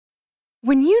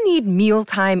When you need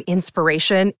mealtime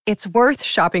inspiration, it's worth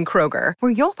shopping Kroger,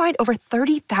 where you'll find over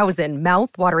 30,000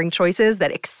 mouth-watering choices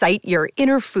that excite your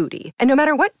inner foodie. And no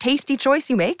matter what tasty choice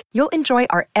you make, you'll enjoy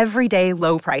our everyday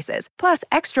low prices, plus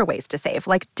extra ways to save,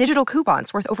 like digital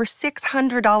coupons worth over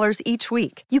 $600 each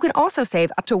week. You can also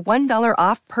save up to $1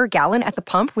 off per gallon at the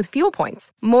pump with fuel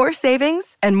points. More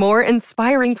savings and more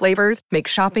inspiring flavors make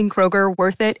shopping Kroger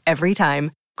worth it every time.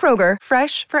 Kroger,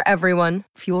 fresh for everyone.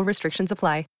 Fuel restrictions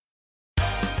apply.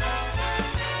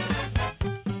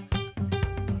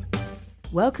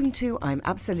 Welcome to I'm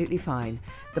Absolutely Fine,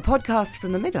 the podcast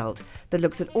from the Midult that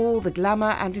looks at all the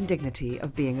glamour and indignity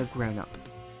of being a grown-up.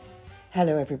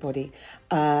 Hello, everybody.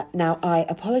 Now, I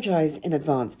apologise in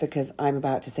advance because I'm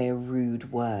about to say a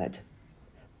rude word.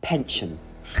 Pension.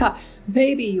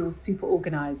 Maybe you're super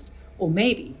organised, or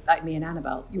maybe, like me and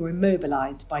Annabelle, you're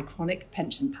immobilised by chronic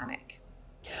pension panic.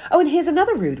 Oh, and here's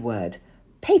another rude word.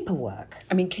 Paperwork.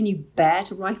 I mean, can you bear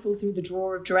to rifle through the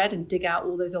drawer of dread and dig out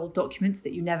all those old documents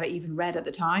that you never even read at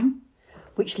the time?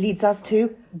 Which leads us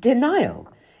to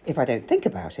denial. If I don't think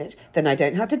about it, then I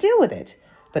don't have to deal with it.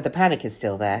 But the panic is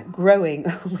still there, growing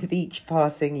with each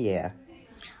passing year.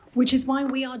 Which is why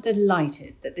we are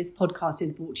delighted that this podcast is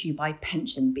brought to you by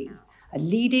PensionBee, a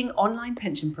leading online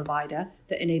pension provider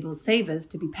that enables savers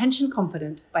to be pension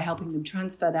confident by helping them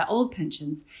transfer their old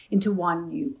pensions into one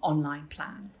new online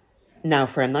plan. Now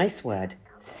for a nice word,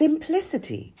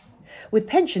 simplicity. With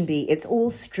PensionBee, it's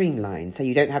all streamlined, so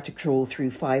you don't have to trawl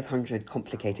through 500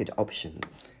 complicated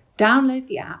options. Download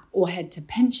the app or head to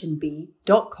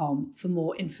pensionbee.com for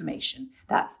more information.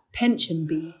 That's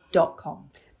pensionbee.com.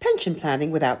 Pension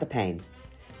planning without the pain.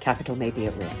 Capital may be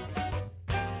at risk.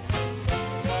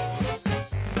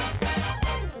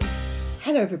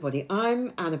 Hello everybody,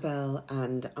 I'm Annabelle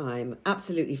and I'm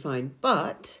absolutely fine,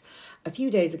 but a few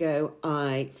days ago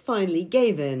I finally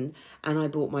gave in and I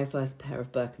bought my first pair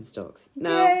of Birkenstocks.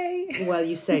 Now, Yay! Well,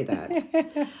 you say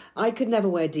that. I could never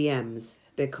wear DMs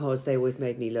because they always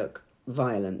made me look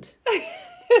violent.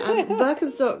 And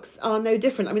Birkenstocks are no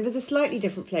different. I mean, there's a slightly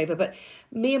different flavour, but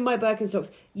me and my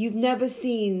Birkenstocks, you've never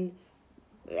seen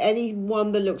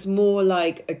anyone that looks more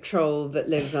like a troll that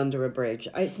lives under a bridge.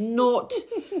 It's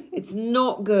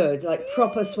not good, like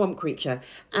proper swamp creature.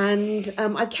 And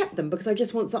I kept them because I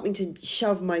just want something to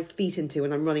shove my feet into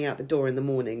when I'm running out the door in the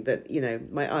morning. That, you know,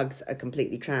 my Uggs are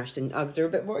completely trashed and Uggs are a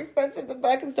bit more expensive than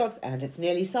Birkenstocks and it's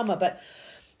nearly summer. But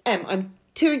I'm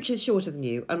 2 inches shorter than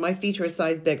you and my feet are a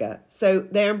size bigger. So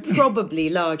they're probably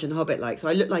large and hobbit-like. So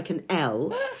I look like an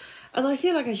L. And I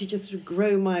feel like I should just sort of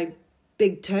grow my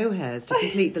big toe hairs to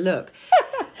complete the look.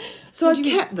 So I've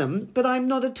kept them, but I'm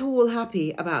not at all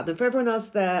happy about them. For everyone else,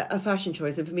 they're a fashion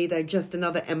choice, and for me, they're just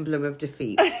another emblem of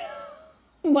defeat.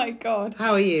 Oh my God.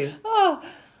 How are you? Oh,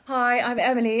 hi, I'm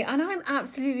Emily, and I'm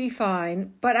absolutely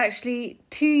fine. But actually,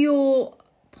 to your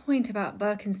point about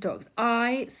Birkenstocks,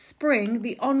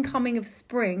 the oncoming of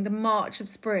spring, the march of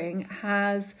spring,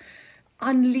 has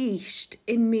unleashed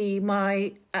in me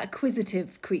my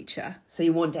acquisitive creature. So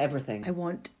you want everything? I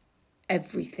want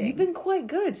everything. You've been quite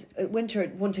good at winter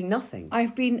at wanting nothing. I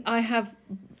have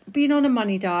been on a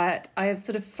money diet. I have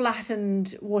sort of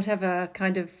flattened whatever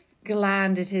kind of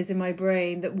gland it is in my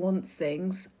brain that wants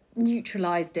things,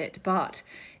 neutralised it, but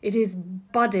it is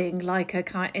budding like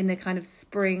in a kind of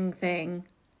spring thing,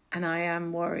 and I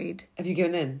am worried. Have you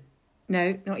given in?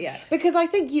 No, not yet. Because I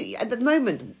think you, at the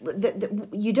moment,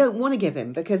 you don't want to give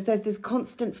in because there's this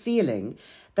constant feeling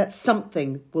that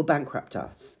something will bankrupt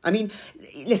us. I mean,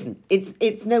 listen,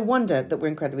 it's no wonder that we're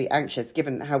incredibly anxious,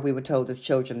 given how we were told as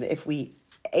children that if we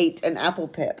ate an apple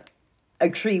pip, a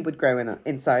tree would grow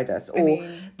inside us, or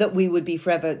that we would be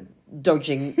forever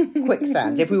dodging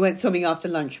quicksand. If we went swimming after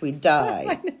lunch, we'd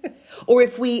die. Or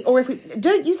if we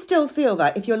don't you still feel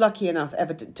that if you're lucky enough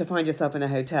ever to find yourself in a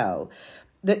hotel,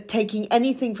 that taking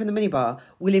anything from the minibar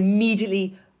will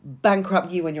immediately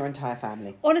bankrupt you and your entire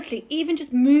family? Honestly, even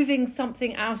just moving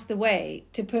something out of the way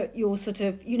to put your sort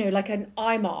of, like an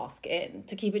eye mask in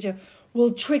to keep it,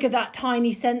 will trigger that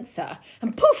tiny sensor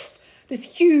and poof,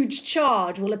 this huge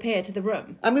charge will appear to the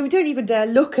room. I mean, we don't even dare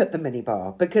look at the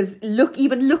minibar because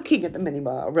even looking at the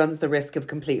minibar runs the risk of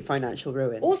complete financial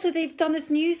ruin. Also, they've done this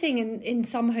new thing in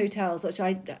some hotels, which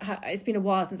it's been a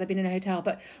while since I've been in a hotel,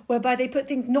 but whereby they put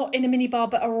things not in a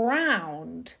minibar but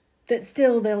around that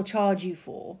still they'll charge you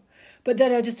for, but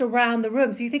that are just around the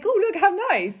room. So you think, oh, look how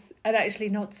nice. And actually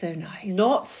not so nice.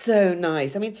 Not so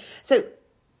nice. I mean, so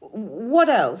what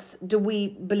else do we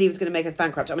believe is going to make us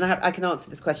bankrupt? I mean, I can answer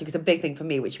this question because a big thing for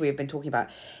me, which we have been talking about,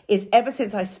 is ever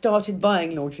since I started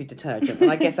buying laundry detergent,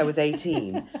 and I guess I was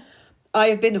 18, I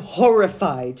have been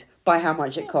horrified by how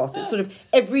much it costs. It's sort of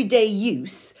everyday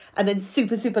use and then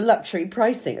super, super luxury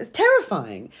pricing. It's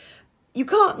terrifying. You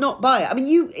can't not buy it. I mean,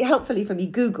 you helpfully for me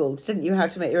Googled, didn't you, how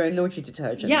to make your own laundry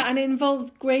detergent? Yeah, and it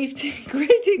involves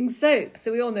grating soap.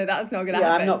 So we all know that's not going to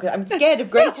happen. I'm scared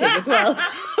of grating as well.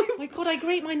 Oh my God, I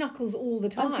grate my knuckles all the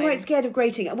time. I'm quite scared of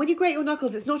grating. And when you grate your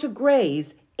knuckles, it's not a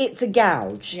graze, it's a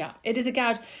gouge. Yeah, it is a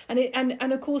gouge.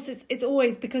 And of course, it's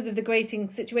always, because of the grating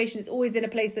situation, it's always in a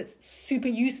place that's super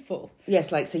useful.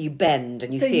 Yes, like, so you bend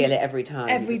and you feel it every time.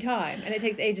 Every time. And it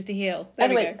takes ages to heal.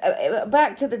 Anyway,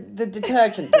 back to the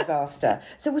detergent disaster.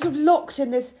 So we're sort of locked in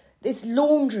this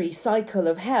laundry cycle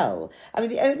of hell. I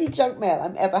mean, the only junk mail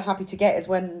I'm ever happy to get is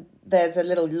when there's a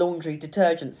little laundry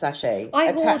detergent sachet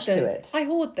attached to it. I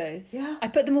hoard those. Yeah. I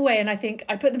put them away, and I think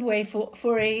I put them away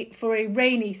for a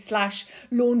rainy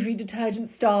 / laundry detergent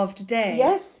starved day.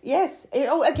 Yes.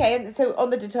 Okay. And so on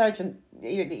the detergent,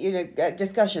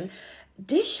 discussion,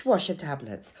 dishwasher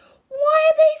tablets.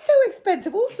 Why are they so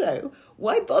expensive? Also,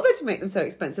 why bother to make them so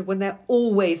expensive when they're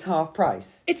always half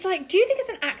price? It's like, do you think it's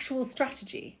an actual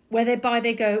strategy where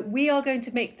they go, we are going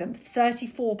to make them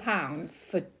 £34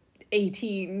 for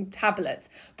 18 tablets,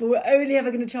 but we're only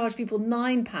ever going to charge people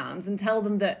 £9 and tell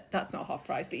them that that's not half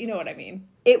price, but you know what I mean?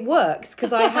 It works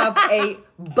because I have a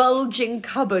bulging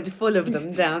cupboard full of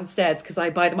them downstairs because I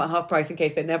buy them at half price in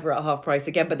case they're never at half price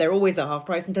again, but they're always at half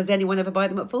price. And does anyone ever buy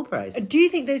them at full price? Do you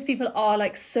think those people are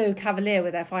like so cavalier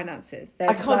with their finances?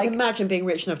 I can't imagine being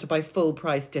rich enough to buy full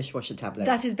price dishwasher tablets.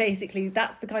 That's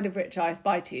the kind of rich I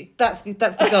aspire to. That's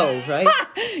the goal, right?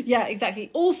 Yeah, exactly.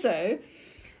 Also,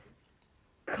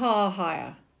 car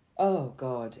hire. Oh,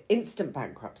 God. Instant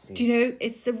bankruptcy. Do you know,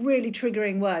 it's a really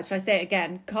triggering word. Shall I say it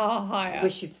again? Car hire.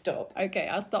 Wish you'd stop. Okay,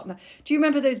 I'll stop now. Do you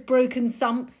remember those broken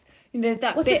sumps? You know, there's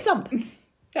that What's bit, a sump?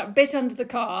 That bit under the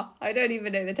car, I don't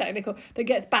even know the technical, that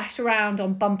gets bashed around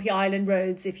on bumpy island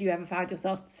roads if you ever found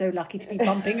yourself so lucky to be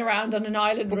bumping around on an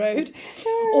island road.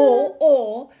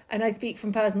 Or, and I speak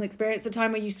from personal experience, the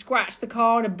time where you scratch the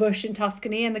car on a bush in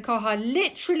Tuscany and the car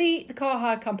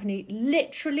hire company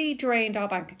literally drained our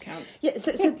bank account. Yeah,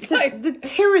 so the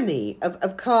tyranny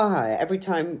of car hire every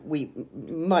time we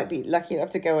might be lucky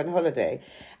enough to go on holiday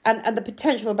and the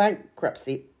potential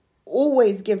bankruptcy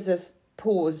always gives us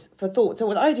pause for thought. So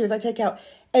what I do is I take out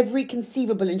every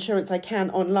conceivable insurance I can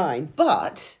online,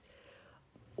 but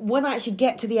when I actually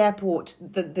get to the airport,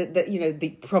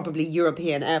 the probably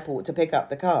European airport to pick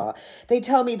up the car, they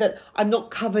tell me that I'm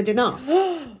not covered enough.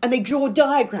 And they draw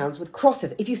diagrams with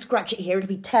crosses. If you scratch it here, it'll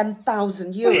be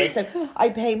 10,000 euros. So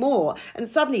I pay more. And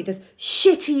suddenly this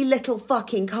shitty little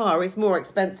fucking car is more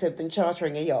expensive than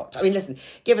chartering a yacht. I mean, listen,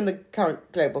 given the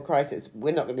current global crisis,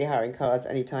 we're not going to be hiring cars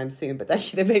anytime soon, but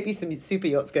actually there may be some super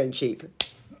yachts going cheap.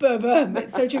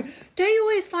 It's so true. Don't you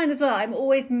always find as well, I'm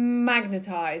always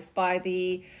magnetised by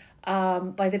the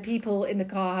people in the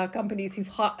car hire companies who've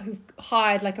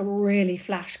hired like a really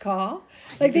flash car.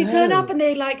 Like they turn up and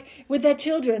they like with their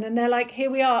children and they're like, here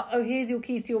we are. Oh, here's your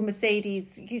keys to your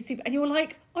Mercedes. And you're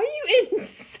like, are you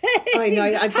insane? I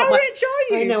know. How rich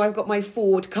are you? I know. I've got my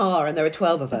Ford car and there are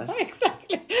 12 of us.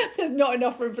 Exactly. There's not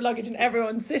enough room for luggage and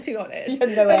everyone's sitting on it.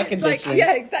 And no air conditioning.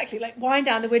 Yeah, exactly. Like wind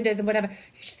down the windows and whatever.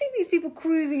 You just think these people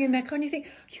cruising in their car and you think,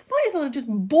 you might as well have just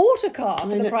bought a car for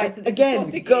the price that this is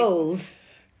costing you. Goals.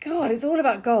 God, it's all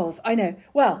about goals. I know.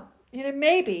 Well,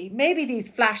 maybe these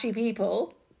flashy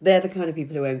people... They're the kind of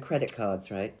people who own credit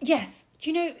cards, right? Yes.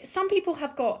 Do you know, some people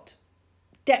have got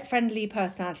debt-friendly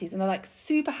personalities and are like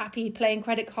super happy playing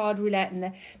credit card roulette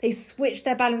and they switch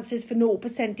their balances for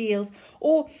 0% deals.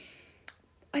 Or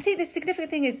I think the significant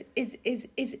thing is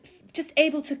just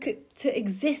able to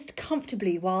exist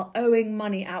comfortably while owing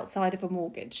money outside of a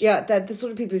mortgage. Yeah, they're the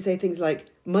sort of people who say things like,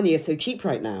 money is so cheap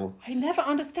right now. I never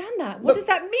understand that. What does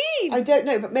that mean? I don't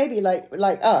know, but maybe like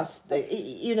us,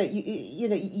 you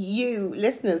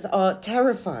listeners are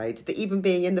terrified that even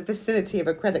being in the vicinity of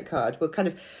a credit card will kind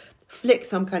of flick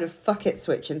some kind of fuck it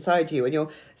switch inside you and you're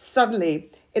suddenly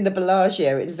in the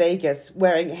Bellagio in Vegas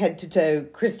wearing head-to-toe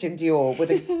Christian Dior with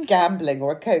a gambling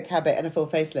or a coke habit and a full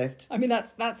facelift. I mean,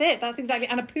 that's it. That's exactly...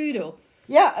 And a poodle.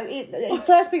 Yeah,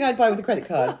 first thing I'd buy with a credit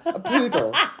card, a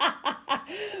poodle.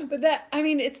 But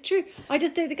it's true. I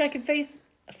just don't think I can face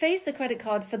the credit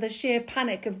card for the sheer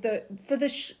panic of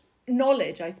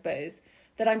knowledge, I suppose,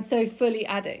 that I'm so fully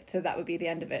addict that would be the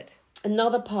end of it.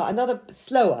 Another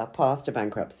slower path to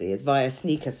bankruptcy is via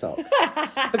sneaker socks.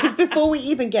 Because before we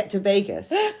even get to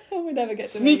Vegas, we never get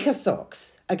to sneaker Vegas.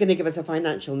 Socks are going to give us a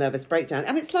financial nervous breakdown.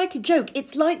 I mean, it's like a joke.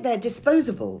 It's like they're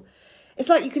disposable. It's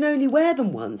like you can only wear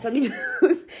them once. I mean,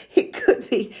 it could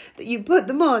be that you put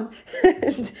them on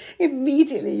and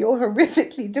immediately your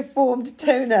horrifically deformed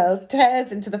toenail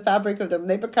tears into the fabric of them.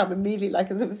 They become immediately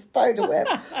like a sort of spider web.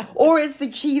 Or it's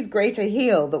the cheese grater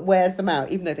heel that wears them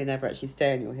out, even though they never actually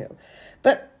stay on your heel.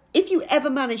 But if you ever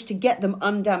manage to get them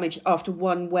undamaged after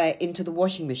one wear into the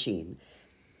washing machine,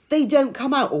 they don't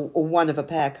come out, or one of a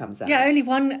pair comes out. Yeah, only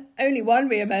one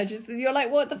re-emerges. And you're like,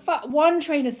 what the fuck? One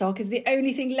trainer sock is the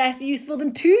only thing less useful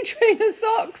than two trainer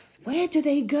socks. Where do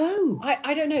they go?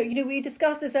 I don't know. You know, we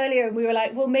discussed this earlier and we were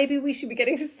like, well, maybe we should be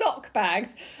getting sock bags.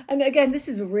 And again, this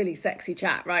is a really sexy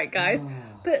chat, right, guys? Oh.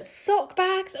 But sock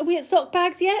bags? Are we at sock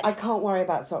bags yet? I can't worry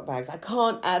about sock bags. I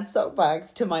can't add sock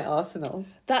bags to my arsenal.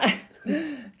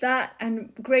 That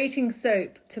and grating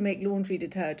soap to make laundry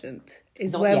detergent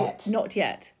is not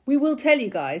yet. We will tell you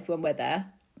guys when we're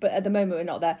there, but at the moment we're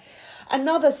not there.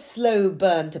 Another slow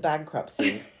burn to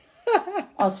bankruptcy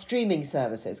are streaming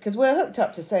services, because we're hooked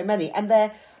up to so many, and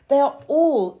they are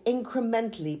all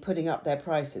incrementally putting up their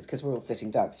prices because we're all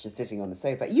sitting ducks, just sitting on the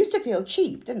sofa. It used to feel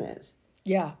cheap, didn't it?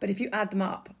 Yeah, but if you add them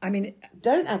up, I mean...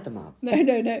 Don't add them up. No.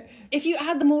 If you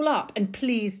add them all up, and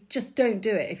please just don't do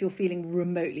it if you're feeling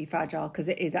remotely fragile, because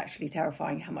it is actually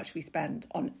terrifying how much we spend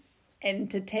on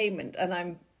entertainment. And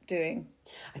I'm doing...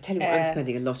 I tell you what I'm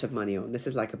spending a lot of money on. This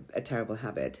is like a terrible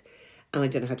habit, and I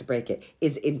don't know how to break it,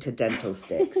 is interdental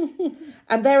sticks.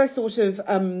 And they're a sort of...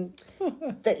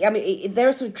 they're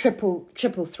a sort of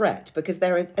triple threat, because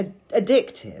they're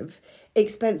addictive,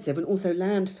 expensive, and also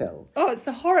landfill. Oh, it's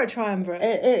the horror triumvirate.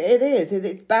 It is.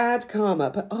 It's bad karma,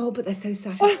 but they're so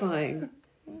satisfying.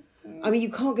 I mean, you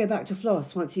can't go back to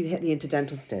floss once you hit the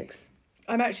interdental sticks.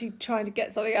 I'm actually trying to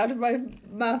get something out of my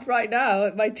mouth right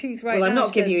now, my tooth right now. Well, I'm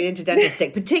not giving you an interdental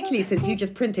stick, particularly since you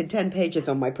just printed 10 pages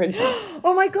on my printer.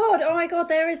 Oh my God,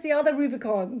 there is the other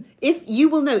Rubicon. If you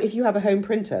will know, if you have a home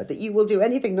printer, that you will do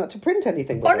anything not to print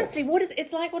anything with honestly,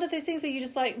 it's like one of those things where you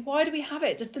just like, why do we have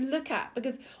it? Just to look at.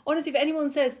 Because honestly, if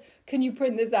anyone says, can you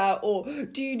print this out? Or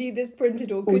do you need this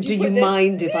printed? Or do you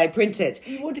mind if I print it?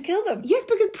 You want to kill them. Yes,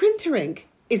 because printer ink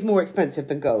is more expensive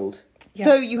than gold. Yeah.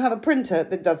 So you have a printer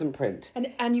that doesn't print.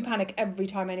 And you panic every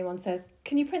time anyone says,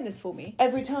 can you print this for me?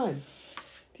 Every time.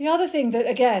 The other thing that,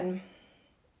 again,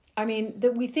 I mean,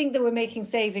 that we think that we're making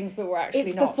savings, but we're actually not.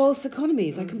 It's the false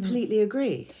economies. I completely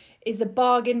agree. Is the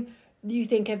bargain you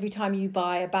think every time you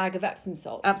buy a bag of Epsom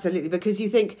salts. Absolutely, because you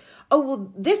think, oh,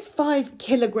 well, this 5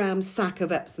 kilogram sack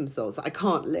of Epsom salts that I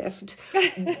can't lift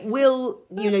will,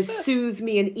 soothe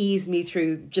me and ease me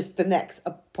through just the next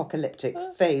apocalyptic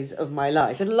phase of my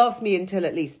life. It'll last me until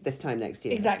at least this time next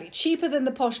year. Exactly. Cheaper than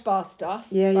the posh bar stuff,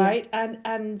 right? Yeah.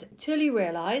 And till you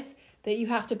realise that you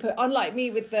have to put, unlike me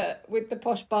with the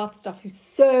posh bath stuff, who's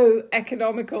so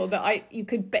economical that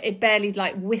it barely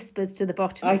like whispers to the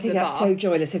bottom of the bath. I think that's so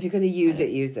joyless. If you're going to use it,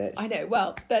 use it. I know.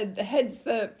 Well, hence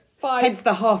the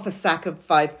half a sack of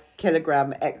 5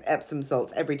 kilogram Epsom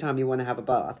salts every time you want to have a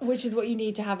bath. Which is what you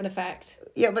need to have an effect.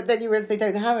 Yeah, but then you realise they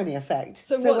don't have any effect.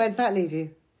 So where's that leave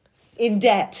you? In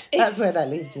debt. That's where that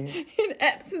leaves you. In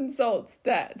Epsom salts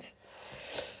debt.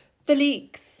 The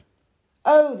leaks.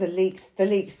 Oh, the leaks.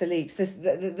 This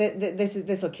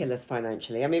will kill us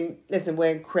financially. I mean, listen,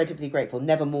 we're incredibly grateful,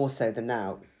 never more so than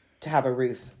now, to have a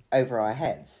roof over our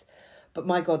heads. But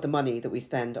my God, the money that we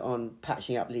spend on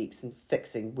patching up leaks and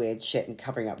fixing weird shit and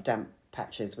covering up damp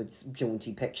patches with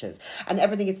jaunty pictures. And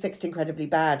everything is fixed incredibly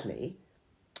badly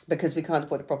because we can't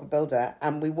afford a proper builder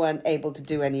and we weren't able to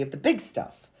do any of the big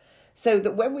stuff. So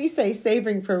that when we say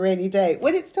saving for a rainy day,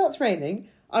 when it starts raining,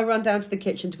 I run down to the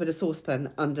kitchen to put a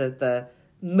saucepan under the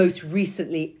most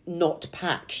recently not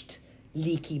patched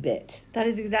leaky bit. That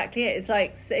is exactly it. It's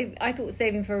like, I thought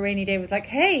saving for a rainy day was like,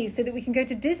 hey, so that we can go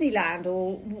to Disneyland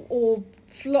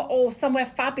or somewhere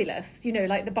fabulous,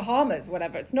 like the Bahamas,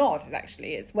 whatever. It's not,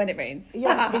 actually. It's when it rains.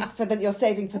 Yeah, you're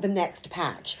saving for the next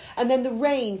patch. And then the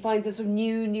rain finds a sort of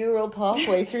new neural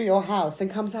pathway through your house and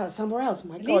comes out somewhere else.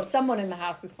 My God. At least someone in the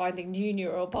house is finding new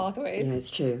neural pathways. Yeah, it's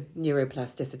true.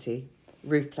 Neuroplasticity.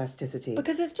 Roof plasticity.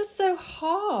 Because it's just so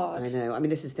hard. I know. I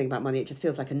mean, this is the thing about money. It just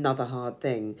feels like another hard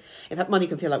thing. In fact, money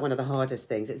can feel like one of the hardest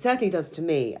things. It certainly does to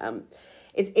me.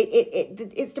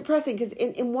 It's depressing because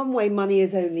in one way, money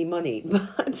is only money.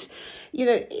 But,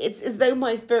 it's as though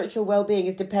my spiritual well-being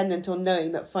is dependent on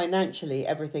knowing that financially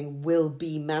everything will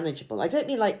be manageable. I don't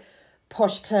mean like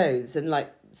posh clothes and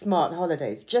like smart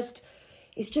holidays.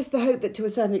 It's just the hope that to a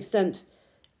certain extent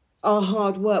our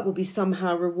hard work will be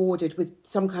somehow rewarded with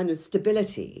some kind of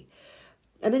stability.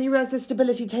 And then you realise the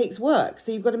stability takes work.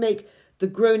 So you've got to make the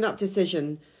grown-up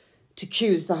decision to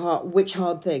choose which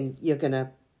hard thing you're going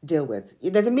to deal with.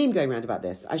 There's a meme going around about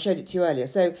this. I showed it to you earlier.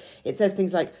 So it says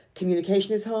things like,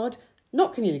 communication is hard,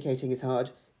 not communicating is hard,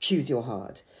 choose your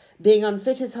hard. Being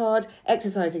unfit is hard,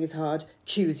 exercising is hard,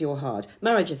 choose your hard.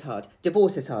 Marriage is hard,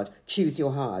 divorce is hard, choose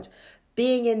your hard.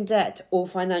 Being in debt or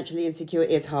financially insecure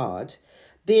is hard.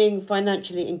 Being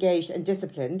financially engaged and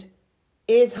disciplined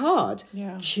is hard.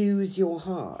 Yeah. Choose your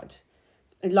hard.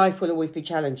 And life will always be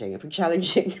challenging. If we're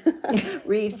challenging,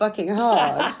 read fucking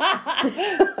hard.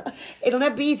 It'll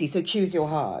never be easy, so choose your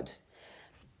hard.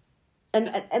 And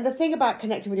the thing about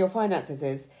connecting with your finances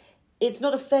is, it's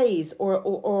not a phase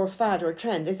or a fad or a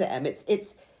trend, is it, Em?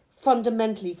 It's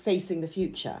fundamentally facing the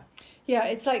future. Yeah,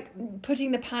 it's like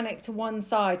putting the panic to one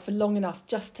side for long enough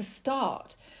just to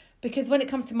start. Because when it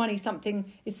comes to money,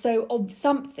 something is so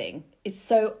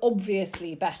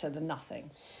obviously better than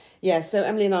nothing. Yeah, so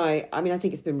Emily and I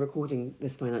think it's been recording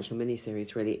this financial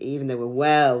mini-series, really, even though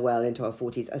we're well into our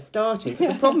 40s, are starting.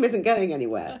 Because the problem isn't going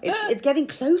anywhere. It's getting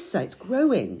closer. It's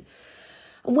growing.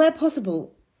 And where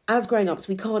possible, as grown-ups,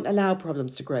 we can't allow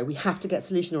problems to grow. We have to get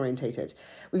solution-orientated.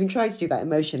 We've been trying to do that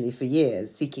emotionally for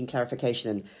years, seeking clarification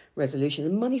and resolution.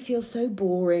 And money feels so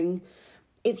boring.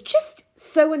 It's just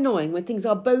so annoying when things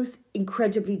are both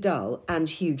incredibly dull and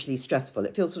hugely stressful.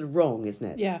 It feels sort of wrong, isn't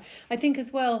it? Yeah, I think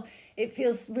as well, it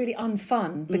feels really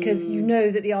unfun because you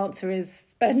know that the answer is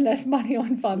spend less money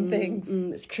on fun things.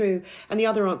 It's true. And the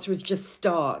other answer is just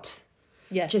start.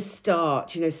 Yes. Just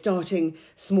start. Starting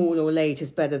small or late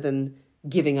is better than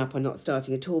giving up or not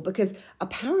starting at all, because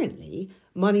apparently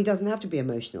money doesn't have to be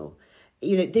emotional.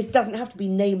 This doesn't have to be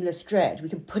nameless dread. We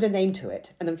can put a name to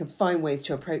it and then we can find ways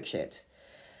to approach it.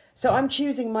 So I'm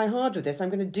choosing my hard with this. I'm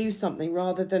going to do something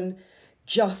rather than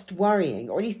just worrying,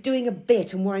 or at least doing a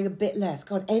bit and worrying a bit less.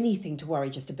 God, anything to worry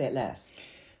just a bit less.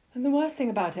 And the worst thing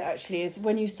about it actually is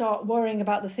when you start worrying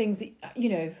about the things that,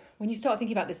 when you start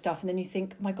thinking about this stuff and then you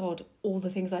think, my God, all the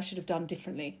things I should have done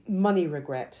differently. Money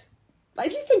regret. But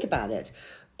if you think about it,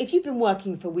 we've been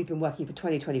working for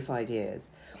 20, 25 years.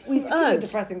 We've earned... Which is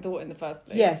a depressing thought in the first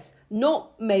place. Yes,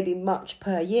 not maybe much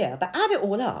per year, but add it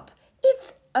all up,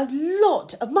 it's a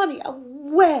lot of money.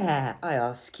 Where, I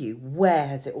ask you, where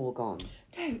has it all gone?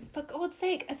 No, for God's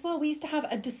sake, as well, we used to have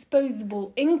a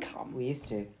disposable income. We used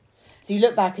to. So you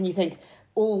look back and you think,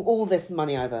 all this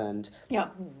money I've earned, yeah,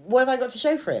 what have I got to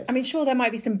show for it? I mean, sure, there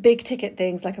might be some big ticket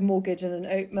things like a mortgage and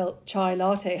an oat milk chai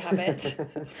latte habit.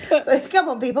 But come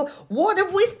on, people, what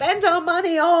have we spent our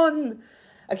money on?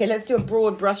 Okay, let's do a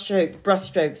broad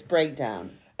brushstrokes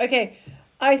breakdown. Okay,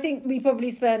 I think we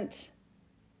probably spent,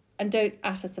 and don't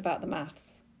at us about the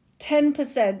maths,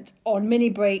 10% on mini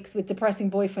breaks with depressing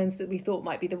boyfriends that we thought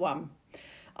might be the one.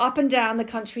 Up and down the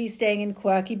country, staying in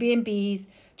quirky B&Bs,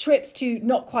 trips to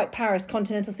not quite Paris,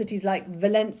 continental cities like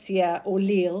Valencia or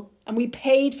Lille. And we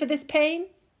paid for this pain.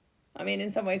 I mean,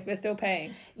 in some ways, we're still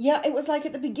paying. Yeah, it was like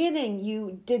at the beginning,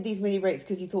 you did these mini breaks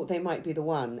because you thought they might be the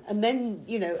one. And then,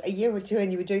 a year or two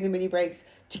and you were doing the mini breaks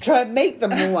to try and make them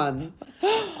the one.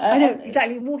 I know,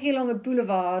 exactly. Walking along a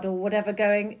boulevard or whatever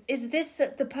going, is this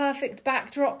the perfect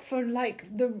backdrop for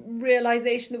like the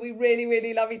realisation that we really,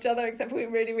 really love each other, except we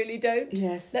really, really don't?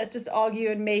 Yes. Let's just argue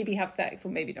and maybe have sex or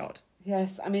maybe not.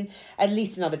 Yes, I mean, at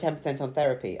least another 10% on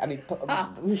therapy. I mean,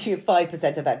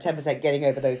 5% of that 10% getting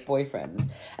over those boyfriends.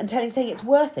 And saying it's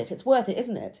worth it,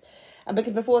 isn't it? And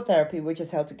because before therapy, we're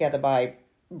just held together by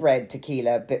bread,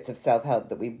 tequila, bits of self-help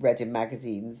that we read in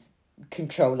magazines,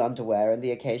 control underwear, and the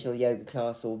occasional yoga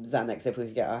class or Xanax if we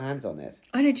could get our hands on it.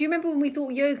 I know, do you remember when we thought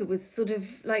yoga was sort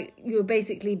of like you were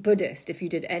basically Buddhist if you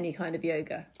did any kind of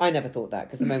yoga? I never thought that,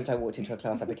 because the moment I walked into a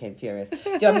class I became furious.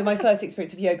 My first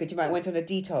experience of yoga, I went on a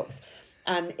detox,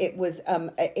 and it was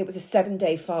a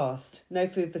 7-day fast, no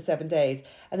food for 7 days,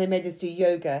 and they made us do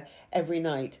yoga every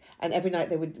night, and every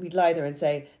night we'd lie there and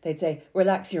they'd say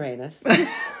relax Uranus.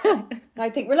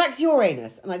 I'd think relax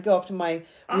Uranus, and I'd go off to my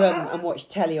room and watch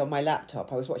telly on my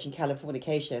laptop. I was watching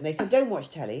Californication, and they said don't watch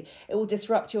telly, it will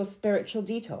disrupt your spiritual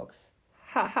detox.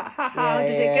 How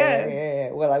did it go?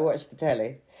 Yeah. Well, I watched the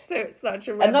telly. So it's such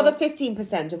a rebel. Another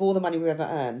 15% of all the money we've ever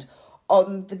earned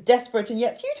on the desperate and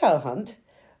yet futile hunt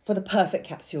for the perfect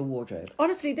capsule wardrobe.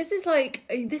 Honestly, this is like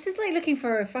looking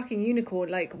for a fucking unicorn.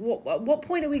 Like, what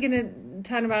point are we going to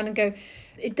turn around and go,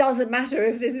 it doesn't matter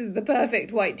if this is the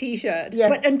perfect white T-shirt?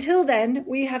 Yes. But until then,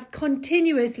 we have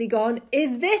continuously gone,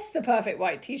 is this the perfect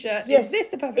white T-shirt? Yes. Is this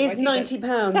the perfect white T-shirt? Is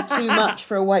 £90 too much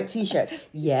for a white T-shirt?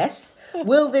 Yes.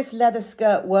 Will this leather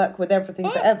skirt work with everything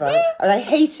forever? And I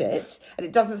hate it, and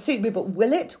it doesn't suit me, but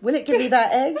will it? Will it give me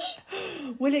that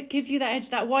edge? Will it give you that edge,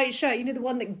 that white shirt? You know, the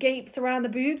one that gapes around the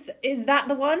boobs? Is that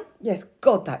the one? Yes,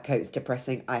 God, that coat's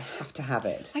depressing. I have to have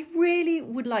it. I really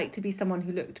would like to be someone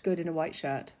who looked good in a white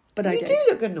shirt, but I don't. You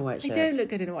do look good in a white shirt. I don't look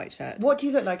good in a white shirt. What do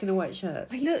you look like in a white shirt?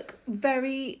 I look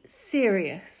very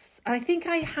serious. I think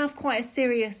I have quite a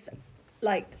serious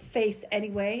like face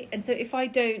anyway, and so if I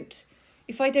don't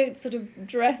sort of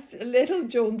dress a little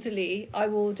jauntily, I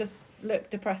will just look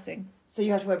depressing. So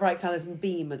you have to wear bright colours and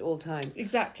beam at all times.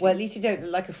 Exactly. Well, at least you don't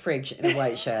look like a fridge in a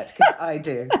white shirt, because I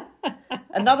do.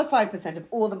 Another 5% of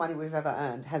all the money we've ever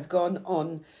earned has gone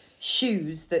on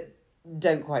shoes that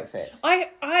don't quite fit.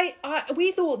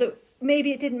 We thought that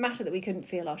maybe it didn't matter that we couldn't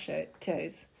feel our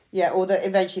toes. Yeah, or that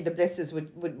eventually the blisters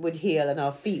would heal and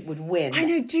our feet would win. I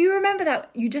know. Do you remember that?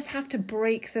 You just have to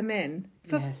break them in.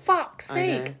 For fuck's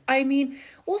sake. I mean,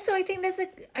 also, I think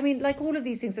like all of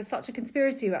these things, there's such a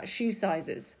conspiracy about shoe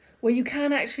sizes, where you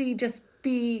can actually just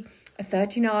be a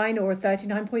 39 or a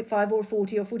 39.5 or a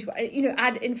 40 or 45,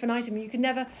 ad infinitum. You can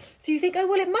never. So you think, oh,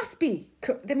 well, they must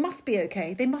be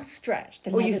okay. They must stretch.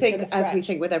 Or you think, as we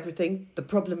think with everything, the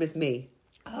problem is me.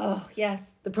 Oh,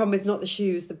 yes. The problem is not the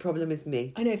shoes, the problem is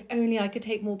me. I know, if only I could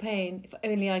take more pain, if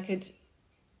only I could,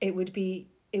 it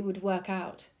would work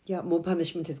out. Yeah, more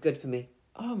punishment is good for me.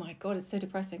 Oh my God, it's so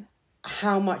depressing.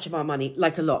 How much of our money,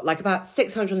 like a lot, like about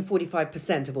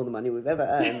 645% of all the money we've ever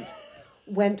earned,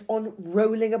 went on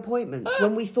rolling appointments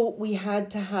when we thought we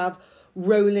had to have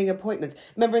rolling appointments.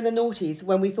 Remember in the noughties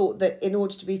when we thought that in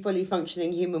order to be fully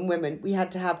functioning human women, we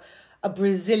had to have a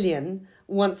Brazilian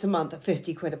once a month at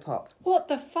 50 quid a pop. What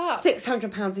the fuck?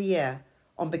 £600 a year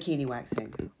on bikini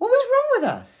waxing. What was wrong with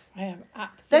us? I am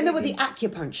absolutely... Then there were the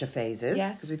acupuncture phases,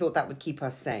 yes, because we thought that would keep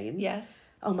us sane. Yes.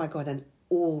 Oh my God, and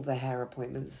all the hair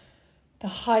appointments. The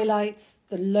highlights,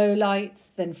 the lowlights,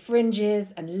 then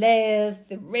fringes and layers,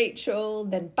 the Rachel,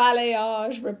 then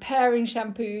balayage, repairing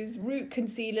shampoos, root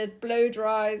concealers, blow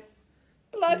dries.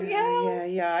 Bloody hell.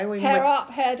 Yeah. Hair up,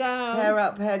 hair down. Hair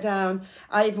up, hair down.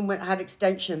 I even had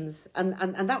extensions, and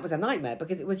that was a nightmare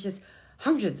because it was just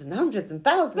hundreds and hundreds and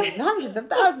thousands and hundreds of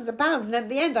thousands of pounds, and at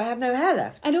the end I had no hair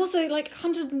left. And also like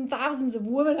hundreds and thousands of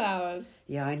woman hours.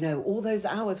 Yeah, I know. All those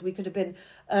hours we could have been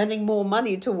earning more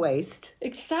money to waste.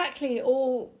 Exactly.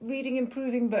 Or reading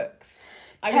improving books.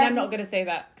 I mean, I'm not going to say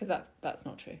that because that's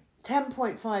not true.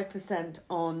 10.5%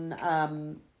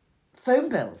 on phone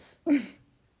bills.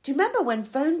 Do you remember when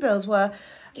phone bills were...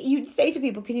 You'd say to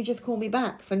people, can you just call me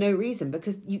back for no reason?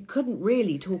 Because you couldn't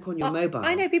really talk on your mobile.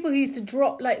 I know people who used to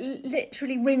drop, like,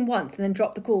 literally ring once and then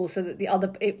drop the call so that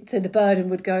the burden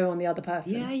would go on the other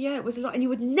person. Yeah, it was a lot. And you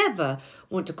would never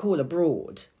want to call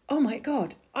abroad. Oh, my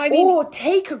God. I mean... Or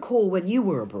take a call when you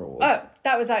were abroad. Oh,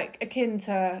 that was like akin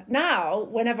to... Now,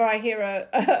 whenever I hear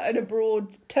an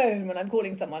abroad tone when I'm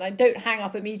calling someone, I don't hang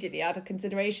up immediately out of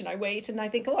consideration. I wait and I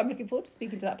think, oh, I'm looking forward to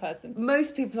speaking to that person.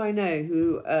 Most people I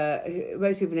know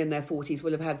most people in their 40s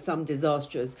will have had some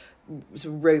disastrous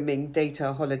sort of roaming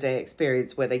data holiday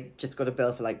experience where they just got a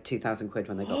bill for like 2,000 quid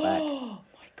when they got back.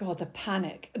 God, the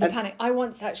panic. Panic. I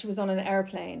once actually was on an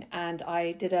airplane and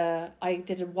I did a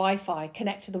Wi-Fi,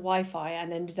 connect to the Wi-Fi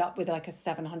and ended up with like a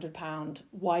 £700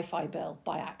 Wi-Fi bill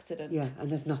by accident. Yeah,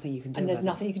 and there's nothing you can do. And there's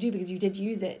nothing you can do because you did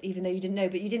use it, even though you didn't know,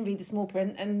 but you didn't read the small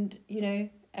print and,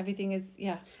 everything is,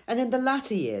 yeah. And in the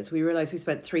latter years, we realised we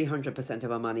spent 300%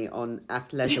 of our money on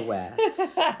athleisure wear.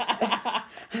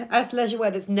 Athleisure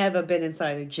wear that's never been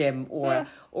inside a gym or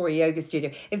a yoga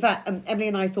studio. In fact, Emily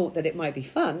and I thought that it might be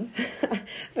fun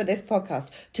for this podcast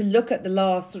to look at the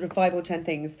last sort of 5 or 10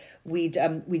 things we'd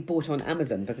bought on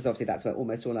Amazon, because obviously that's where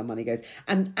almost all our money goes.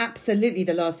 And absolutely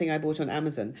the last thing I bought on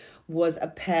Amazon was a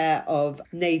pair of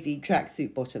navy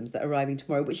tracksuit bottoms that are arriving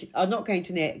tomorrow, which are not going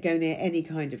to go near any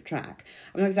kind of track.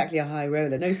 I'm not exactly a high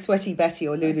roller. No Sweaty Betty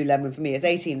or Lululemon for me. It's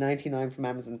 $18.99 from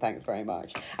Amazon. Thanks very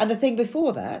much. And the thing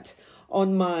before that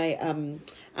on my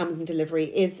Amazon delivery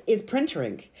is printer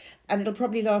ink, and it'll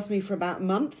probably last me for about a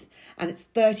month, and it's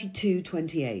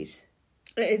 $32.28.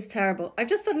 It is terrible. I've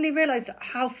just suddenly realised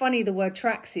how funny the word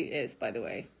tracksuit is, by the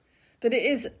way. That it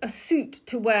is a suit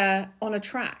to wear on a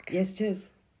track. Yes, it is.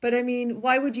 But I mean,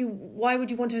 why would you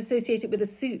want to associate it with a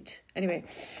suit? Anyway,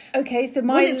 okay, so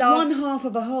it's one half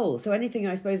of a whole, so anything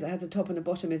I suppose that has a top and a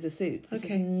bottom is a suit. This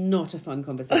is not a fun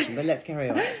conversation, but let's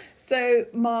carry on. So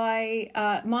my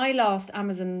last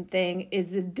Amazon thing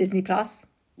is the Disney Plus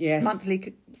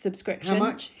monthly subscription. How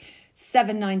much?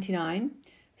 $7.99.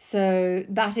 So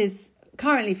that is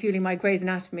currently fueling my Grey's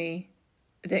Anatomy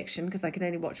addiction because I can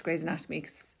only watch Grey's Anatomy.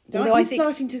 Are you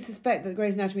starting to suspect that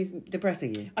Grey's Anatomy is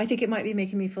depressing you? I think it might be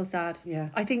making me feel sad. Yeah.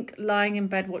 I think lying in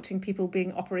bed watching people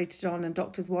being operated on and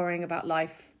doctors worrying about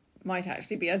life might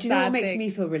actually be a sad thing. Do you know what makes me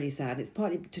feel really sad? It's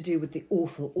partly to do with the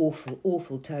awful, awful,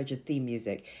 awful turgid theme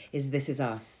music, is This Is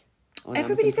Us. on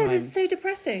Everybody Amazon says Prime. it's so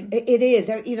depressing. It is.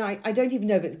 You know, I don't even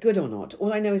know if it's good or not.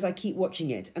 All I know is I keep watching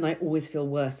it, and I always feel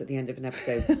worse at the end of an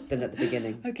episode than at the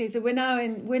beginning. Okay, so we're now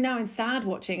in sad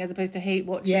watching as opposed to hate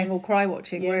watching Yes. or cry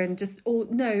watching. We're Yes.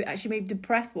 in actually maybe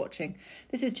depressed watching.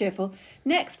 This is cheerful.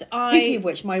 Next, Speaking of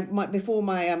which, my before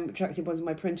my tracksuit was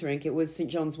my printer ink, it was St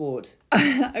John's Wort.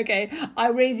 okay, I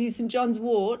raise you St John's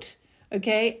Wort.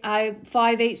 Okay,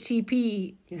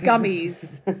 5-HTP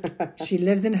gummies. She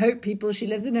lives in hope, people. She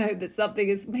lives in hope that something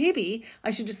is. Maybe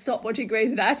I should just stop watching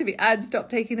Grey's Anatomy and stop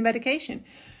taking the medication.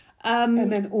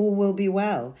 And then all will be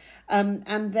well.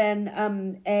 And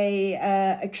then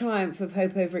a triumph of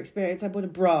hope over experience. I bought a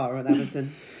bra on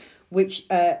Amazon, which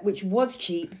was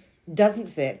cheap, doesn't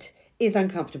fit, is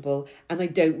uncomfortable, and I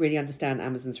don't really understand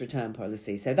Amazon's return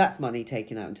policy. So that's money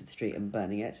taken out into the street and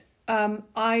burning it.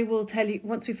 I will tell you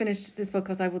once we finish this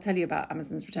podcast. I will tell you about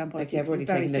Amazon's return policy. Okay, I've already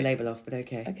taken the label off, but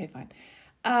okay. Okay, fine.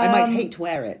 I might hate to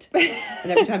wear it,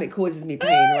 and every time it causes me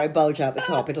pain or I bulge out the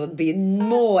top, it'll be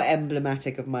more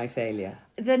emblematic of my failure.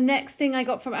 The next thing I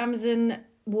got from Amazon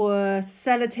were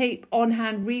sellotape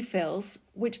on-hand refills,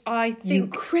 which I think... You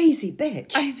crazy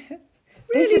bitch. I know.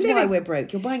 This is why living- we're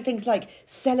broke. You're buying things like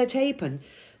sellotape and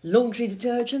laundry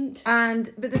detergent.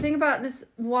 But the thing about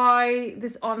why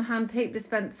this on-hand tape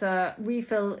dispenser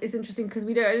refill is interesting, because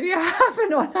we don't actually have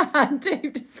an on-hand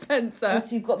tape dispenser.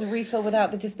 So you've got the refill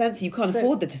without the dispenser. You can't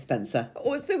afford the dispenser.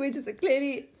 Also, we just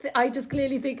clearly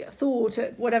thought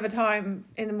at whatever time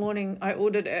in the morning I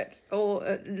ordered it,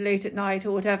 or late at night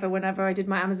or whatever, whenever I did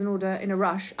my Amazon order in a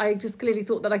rush, I just clearly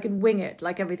thought that I could wing it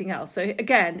like everything else. So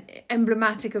again,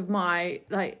 emblematic of my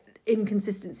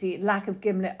inconsistency, lack of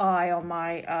gimlet eye on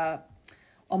my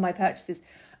purchases.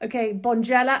 Okay,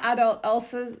 Bonjela adult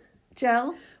ulcer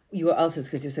gel. You got ulcers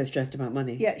because you're so stressed about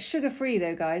money. Yeah, sugar-free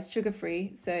though, guys,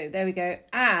 sugar-free. So there we go.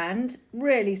 And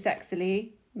really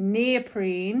sexily,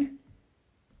 neoprene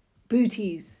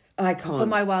booties. I can't. For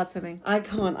my wild swimming. I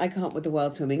can't with the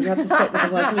wild swimming. You have to stick with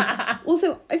the wild swimming.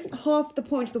 Also, isn't half the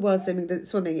point of the wild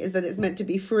swimming is that it's meant to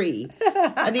be free?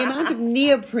 And the amount of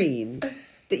neoprene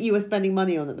that you are spending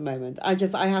money on at the moment, I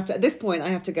have to, at this point, I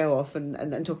have to go off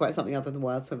and talk about something other than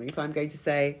wild swimming. So I'm going to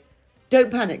say,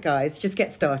 don't panic, guys. Just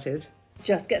get started.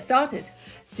 Just get started.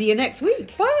 See you next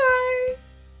week. Bye.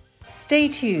 Stay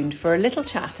tuned for a little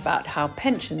chat about how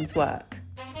pensions work.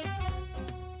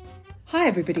 Hi,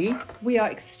 everybody. We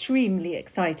are extremely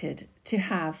excited to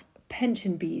have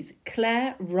Pension Bees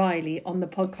Claire Riley on the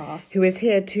podcast. Who is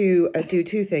here to do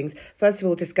two things. First of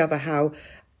all, discover how,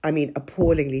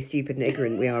 appallingly stupid and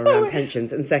ignorant we are around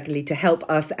pensions. And secondly, to help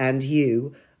us and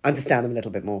you understand them a little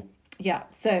bit more. Yeah,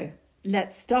 so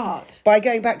let's start. By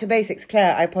going back to basics,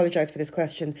 Claire, I apologise for this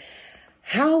question.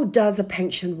 How does a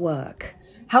pension work?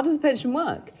 How does a pension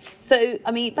work? So,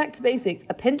 back to basics.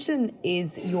 A pension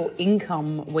is your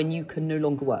income when you can no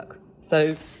longer work.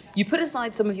 So you put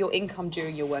aside some of your income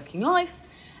during your working life,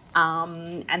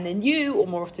 and then you, or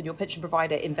more often your pension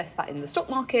provider, invest that in the stock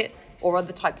market or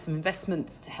other types of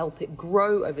investments to help it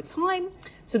grow over time,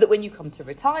 so that when you come to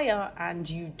retire and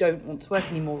you don't want to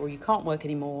work anymore or you can't work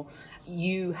anymore,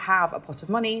 you have a pot of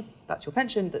money, that's your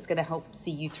pension, that's going to help see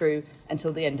you through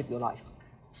until the end of your life.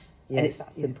 Yes, and it's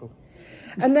that simple.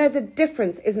 And there's a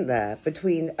difference, isn't there,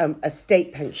 between a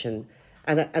state pension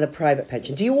and a private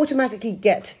pension? Do you automatically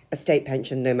get a state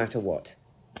pension no matter what?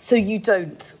 So you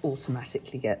don't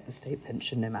automatically get the state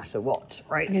pension no matter what,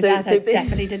 right? I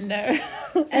definitely didn't know.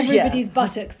 Everybody's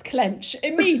buttocks clench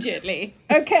immediately.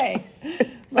 Okay,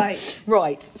 right.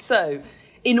 Right, so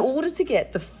in order to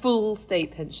get the full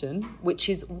state pension, which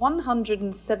is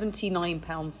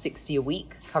 £179.60 a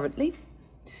week currently,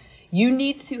 you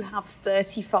need to have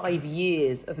 35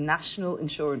 years of national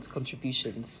insurance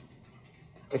contributions.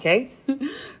 Okay?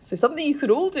 So something you could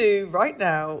all do right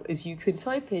now is you could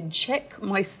type in check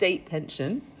my state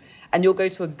pension, and you'll go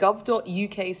to a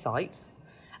gov.uk site,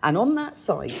 and on that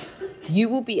site you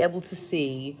will be able to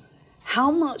see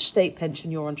how much state pension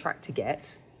you're on track to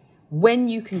get, when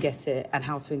you can get it, and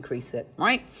how to increase it,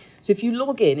 right? So if you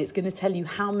log in, it's going to tell you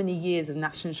how many years of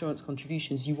national insurance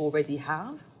contributions you already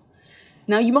have.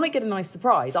 Now, you might get a nice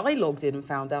surprise. I logged in and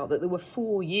found out that there were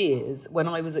 4 years when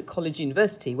I was at college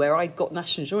university where I'd got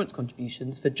national insurance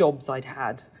contributions for jobs I'd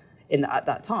had at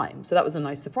that time. So that was a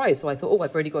nice surprise. So I thought,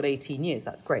 I've already got 18 years.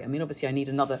 That's great. Obviously, I need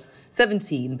another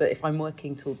 17. But if I'm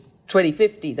working till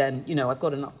 2050, then, I've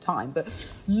got enough time. But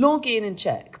log in and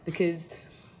check, because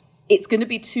it's going to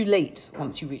be too late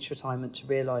once you reach retirement to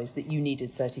realise that you needed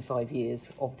 35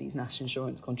 years of these national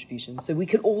insurance contributions. So we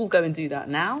can all go and do that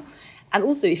now. And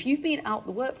also, if you've been out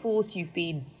the workforce, you've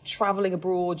been travelling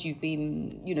abroad, you've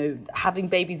been, having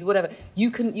babies or whatever,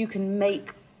 you can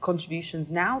make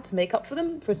contributions now to make up for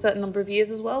them for a certain number of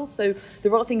years as well. So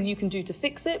there are things you can do to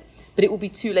fix it, but it will be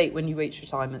too late when you reach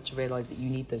retirement to realise that you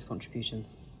need those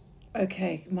contributions.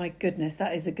 Okay, my goodness,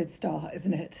 that is a good start,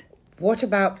 isn't it? What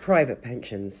about private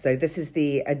pensions? So this is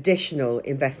the additional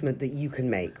investment that you can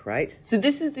make, right? So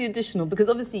this is the additional, because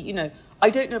obviously, you know, I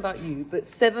don't know about you, but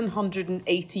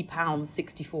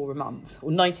 £780.64 a month,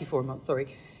 or 94 a month,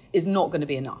 sorry, is not going to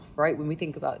be enough, right? When we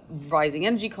think about rising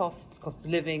energy costs, cost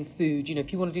of living, food, you know,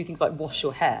 if you want to do things like wash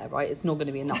your hair, right, it's not going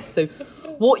to be enough. So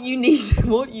what you need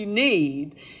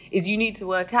is you need to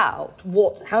work out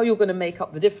how you're going to make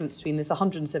up the difference between this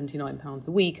 £179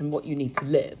 a week and what you need to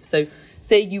live. So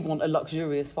say you want a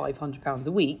luxurious £500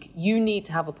 a week, you need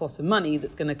to have a pot of money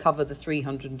that's going to cover the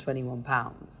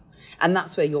 £321. And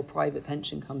that's where your private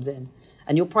pension comes in.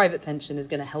 And your private pension is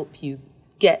going to help you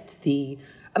get the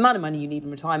amount of money you need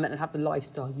in retirement and have the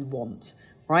lifestyle you want.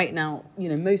 Right now, you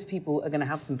know, most people are going to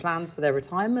have some plans for their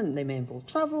retirement. They may involve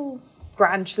travel,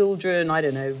 grandchildren, I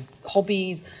don't know,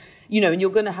 hobbies, you know, and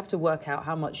you're going to have to work out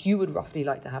how much you would roughly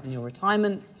like to have in your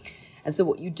retirement. And so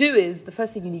what you do is, the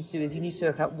first thing you need to do is you need to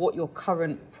work out what your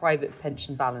current private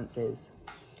pension balance is.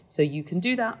 So you can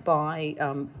do that by,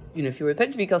 you know, if you're a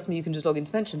PensionBee customer, you can just log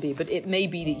into PensionBee, but it may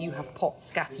be that you have pots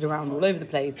scattered around all over the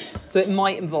place. So it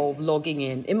might involve logging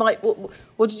in. It might,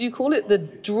 what did you call it? The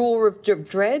drawer of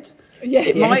dread? Yes.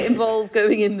 It might involve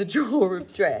going in the drawer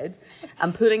of dread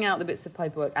and pulling out the bits of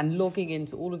paperwork and logging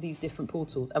into all of these different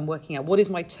portals and working out what is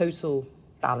my total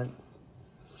balance.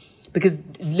 Because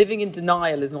living in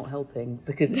denial is not helping,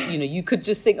 because, you know, you could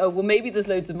just think, oh, well, maybe there's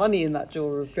loads of money in that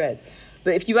drawer of dread.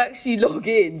 But if you actually log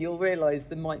in, you'll realise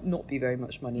there might not be very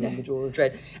much money in the drawer of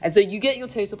dread. And so you get your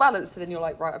total balance, so then you're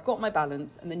like, right, I've got my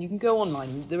balance, and then you can go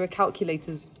online. There are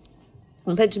calculators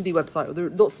on the PensionBee website, or there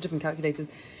are lots of different calculators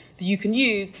that you can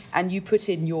use, and you put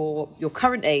in your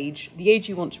current age, the age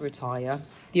you want to retire,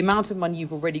 the amount of money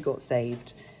you've already got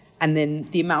saved, and then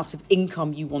the amount of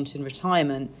income you want in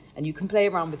retirement, and you can play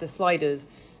around with the sliders,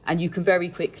 and you can very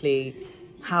quickly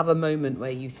have a moment where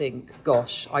you think,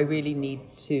 gosh, I really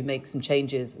need to make some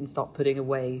changes and start putting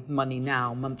away money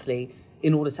now, monthly,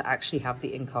 in order to actually have the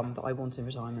income that I want in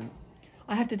retirement.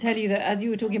 I have to tell you that as you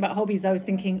were talking about hobbies, I was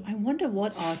thinking, I wonder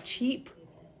what are cheap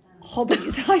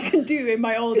hobbies I can do in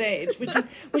my old age, which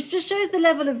just shows the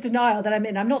level of denial that I'm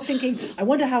in. I'm not thinking, I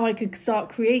wonder how I could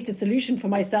create a solution for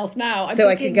myself now. I'm thinking,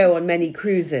 I can go on many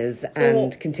cruises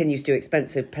and continue to do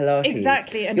expensive Pilates.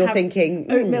 Exactly. And you're have thinking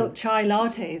oat milk chai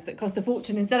lattes that cost a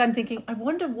fortune. Instead, I'm thinking, I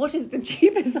wonder what is the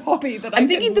cheapest hobby that I'm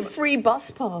thinking the free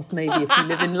bus pass, maybe. If you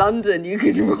live in London, you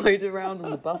can ride around on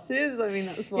the buses. I mean,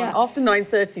 that's one. Yeah. After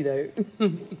 9:30, though.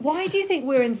 Why do you think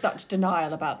we're in such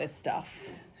denial about this stuff?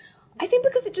 I think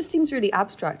because it just seems really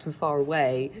abstract and far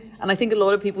away. And I think a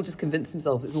lot of people just convince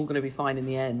themselves it's all going to be fine in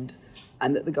the end,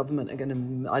 and that the government are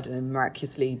going to, I don't know,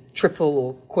 miraculously triple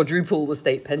or quadruple the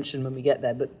state pension when we get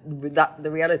there. But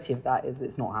the reality of that is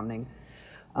it's not happening.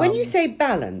 When you say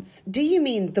balance, do you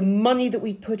mean the money that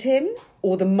we put in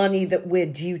or the money that we're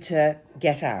due to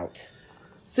get out?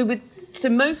 So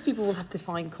most people will have to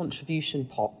find contribution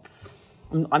pots.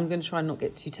 I'm going to try and not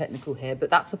get too technical here, but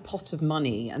that's a pot of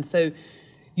money. And so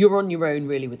you're on your own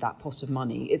really with that pot of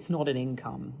money. It's not an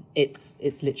income. It's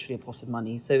literally a pot of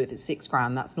money. So if it's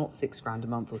 £6,000, that's not £6,000 a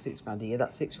month or £6,000 a year.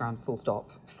 That's £6,000 full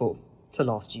stop to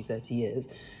last you 30 years.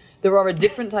 There are a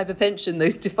different type of pension,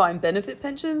 those defined benefit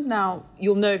pensions. Now,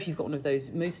 you'll know if you've got one of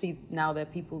those. Mostly now they're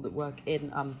people that work in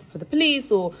for the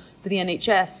police or for the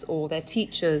NHS, or they're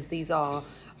teachers. These are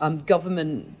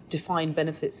government defined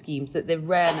benefit schemes that they're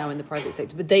rare now in the private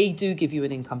sector, but they do give you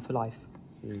an income for life.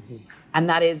 Mm-hmm. And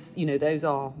that is, you know, those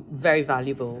are very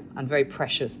valuable and very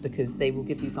precious, because they will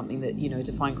give you something that, you know, a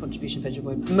defined contribution pension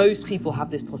won't. Most people have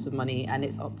this pot of money, and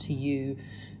it's up to you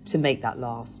to make that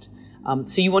last.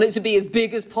 So you want it to be as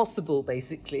big as possible,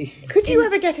 basically. Could you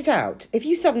ever get it out? If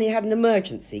you suddenly had an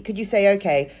emergency, could you say,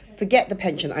 OK, forget the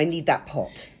pension, I need that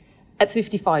pot? At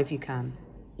 55, you can.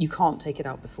 You can't take it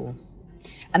out before.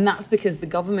 And that's because the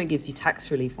government gives you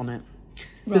tax relief on it.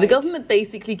 So the government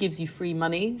basically gives you free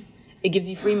money. It gives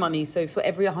you free money. So for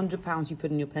every £100 you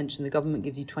put in your pension, the government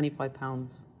gives you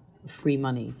 £25 of free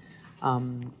money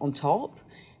on top.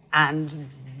 And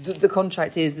the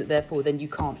contract is that, therefore, then you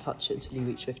can't touch it until you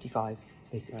reach 55,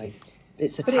 basically. Right.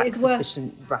 It's a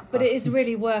tax-efficient wrapper. But it is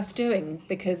really worth doing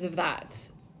because of that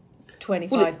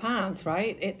 £25,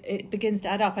 right? It begins to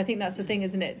add up. I think that's the thing,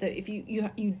 isn't it? That if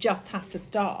you just have to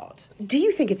start. Do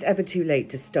you think it's ever too late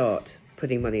to start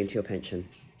putting money into your pension?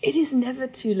 It is never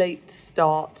too late to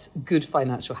start good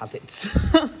financial habits.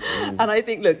 And I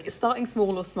think, look, starting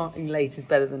small or starting late is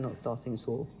better than not starting at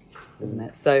all, isn't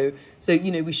it? So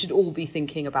you know, we should all be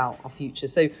thinking about our future.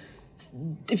 So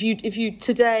if you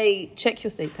today check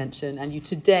your state pension and you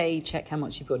today check how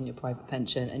much you've got in your private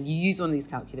pension and you use one of these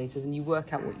calculators and you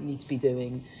work out what you need to be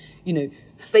doing,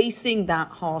 facing that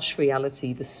harsh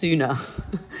reality, the sooner,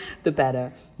 the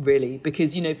better, really.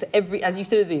 Because, for as you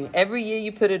said at the beginning, every year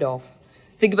you put it off,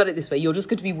 think about it this way, you're just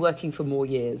going to be working for more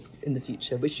years in the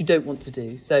future, which you don't want to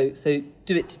do. So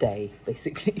do it today,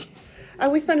 basically.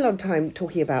 We spend a lot of time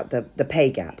talking about the pay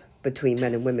gap between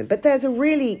men and women, but there's a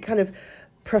really kind of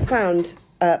profound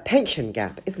pension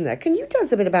gap, isn't there? Can you tell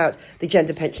us a bit about the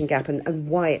gender pension gap and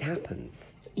why it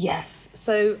happens? Yes.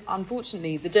 So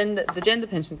unfortunately, the gender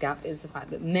pensions gap is the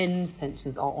fact that men's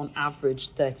pensions are on average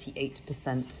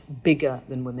 38% bigger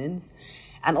than women's.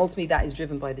 And ultimately that is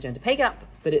driven by the gender pay gap,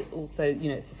 but it's also,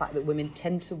 it's the fact that women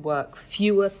tend to work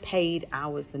fewer paid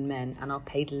hours than men and are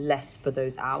paid less for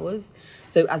those hours.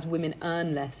 So as women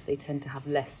earn less, they tend to have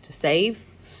less to save.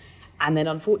 And then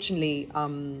unfortunately,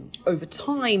 over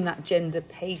time, that gender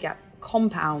pay gap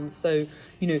compounds. So,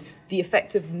 the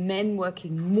effect of men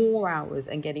working more hours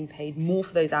and getting paid more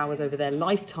for those hours over their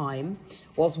lifetime,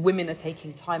 whilst women are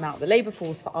taking time out of the labour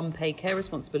force for unpaid care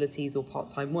responsibilities or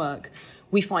part-time work,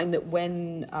 we find that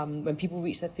when people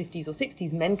reach their 50s or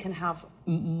 60s, men can have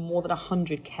more than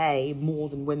 100k more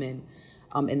than women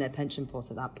in their pension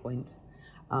pot at that point.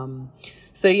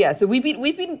 So we've been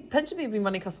PensionBee have been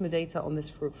running customer data on this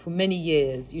for many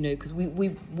years, because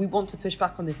we want to push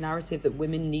back on this narrative that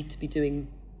women need to be doing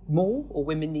more, or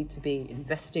women need to be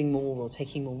investing more, or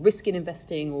taking more risk in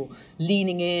investing, or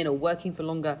leaning in, or working for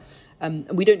longer. And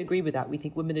we don't agree with that. We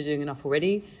think women are doing enough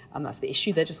already, and that's the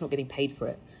issue. They're just not getting paid for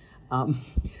it.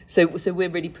 So we're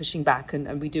really pushing back,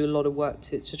 and we do a lot of work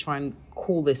to try and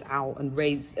call this out and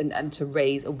raise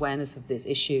awareness of this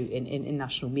issue in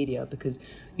national media, because,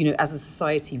 as a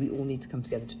society, we all need to come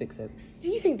together to fix it. Do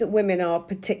you think that women are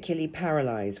particularly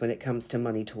paralysed when it comes to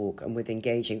money talk and with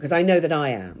engaging? Because I know that I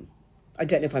am. I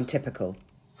don't know if I'm typical.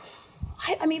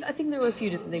 I think there are a few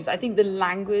different things. I think the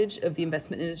language of the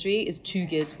investment industry is too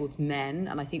geared towards men,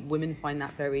 and I think women find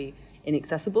that very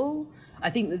inaccessible. I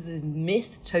think there's a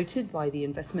myth toted by the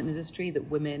investment industry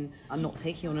that women are not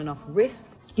taking on enough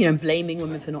risk, blaming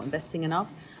women for not investing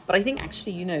enough. But I think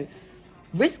actually,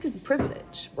 risk is a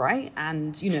privilege, right?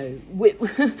 And,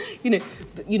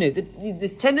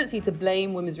 this tendency to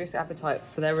blame women's risk appetite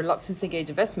for their reluctance to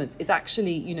engage investments is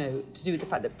actually, to do with the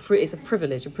fact that it's a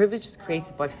privilege. A privilege is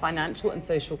created by financial and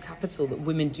social capital that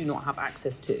women do not have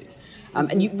access to.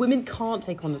 Women can't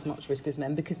take on as much risk as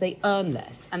men because they earn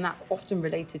less, and that's often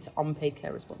related to unpaid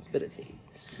care responsibilities.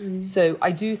 So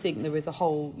I do think there is a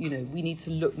whole, we need to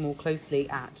look more closely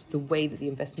at the way that the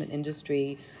investment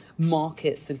industry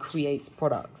markets and creates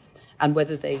products and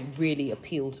whether they really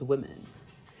appeal to women.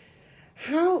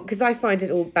 How, because I find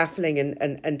it all baffling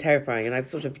and terrifying, and I've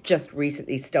sort of just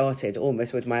recently started,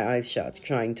 almost with my eyes shut,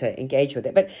 trying to engage with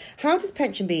it. But how does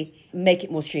PensionBee make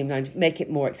it more streamlined, make it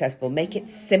more accessible, make it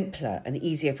simpler and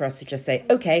easier for us to just say,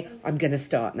 okay, I'm going to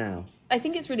start now? I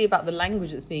think it's really about the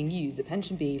language that's being used. At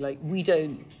PensionBee, we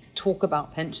don't talk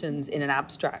about pensions in an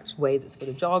abstract way that's full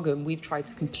of jargon. We've tried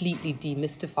to completely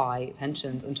demystify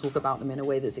pensions and talk about them in a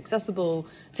way that's accessible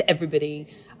to everybody.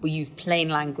 We use plain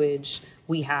language.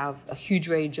 We have a huge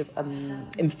range of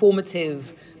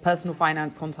informative personal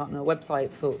finance content on our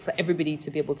website for everybody to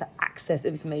be able to access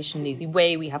information in an easy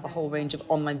way. We have a whole range of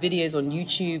online videos on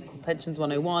YouTube called Pensions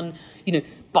 101,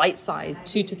 bite-sized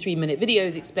 2 to 3 minute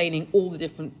videos explaining all the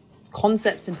different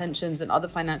concepts in pensions and other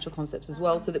financial concepts as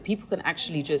well, so that people can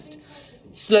actually just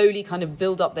slowly kind of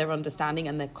build up their understanding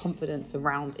and their confidence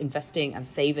around investing and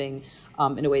saving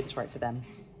in a way that's right for them.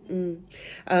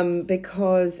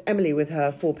 Because Emily, with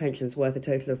her 4 pensions worth a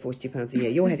total of £42 a year,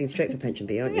 you're heading straight for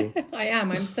PensionBee, aren't you? I am.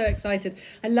 I'm so excited.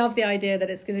 I love the idea that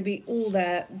it's going to be all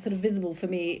there, sort of visible for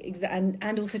me,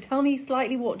 and also tell me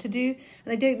slightly what to do.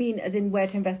 And I don't mean as in where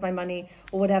to invest my money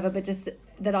or whatever, but just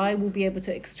that I will be able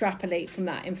to extrapolate from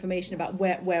that information about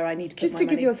where I need to put just my to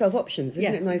money. Give yourself options.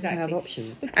 Isn't it nice exactly. to have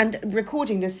options? And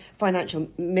recording this financial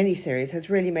mini-series has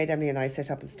really made Emily and I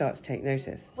sit up and start to take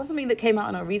notice. Well, something that came out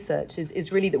in our research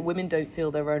is really that women don't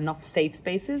feel there are enough safe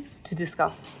spaces to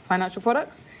discuss financial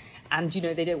products. And,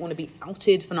 they don't want to be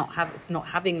outed for not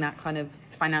having that kind of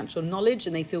financial knowledge,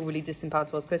 and they feel really disempowered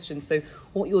to ask questions. So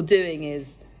what you're doing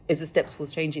is a step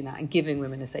towards changing that and giving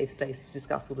women a safe space to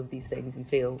discuss all of these things and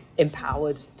feel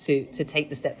empowered to take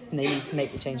the steps they need to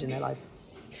make the change in their life.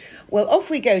 Well, off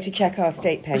we go to check our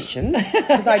state pensions,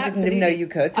 because I didn't even know you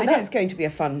could. So that's going to be a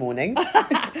fun morning.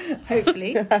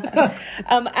 Hopefully.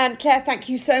 And Claire, thank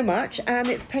you so much. And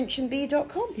it's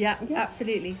pensionbee.com. Yeah,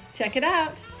 absolutely. Check it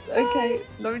out. Okay,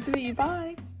 lovely to meet you.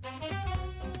 Bye.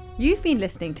 You've been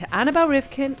listening to Annabel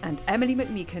Rivkin and Emily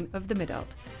McMeekan of The Midult.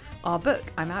 Our book,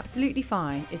 I'm Absolutely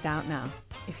Fine, is out now.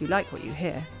 If you like what you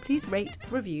hear, please rate,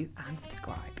 review and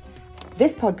subscribe.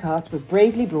 This podcast was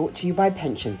bravely brought to you by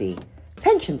PensionBee.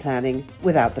 Pension planning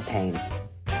without the pain.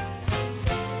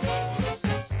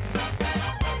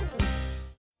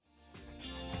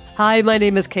 Hi, my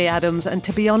name is Kay Adams, and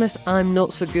to be honest, I'm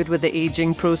not so good with the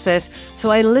ageing process, so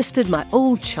I enlisted my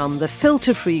old chum, the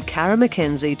filter-free Cara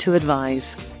McKenzie, to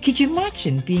advise. Could you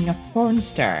imagine being a porn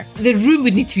star? The room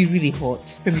would need to be really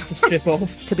hot for me to strip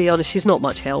off. To be honest, she's not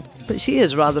much help, but she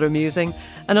is rather amusing.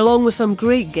 And along with some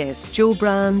great guests, Jo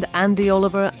Brand, Andy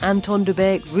Oliver, Anton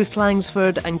Dubeck, Ruth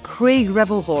Langsford and Craig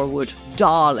Revel-Horwood,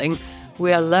 darling,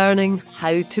 we are learning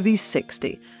how to be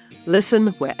 60. Listen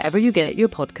wherever you get your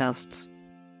podcasts.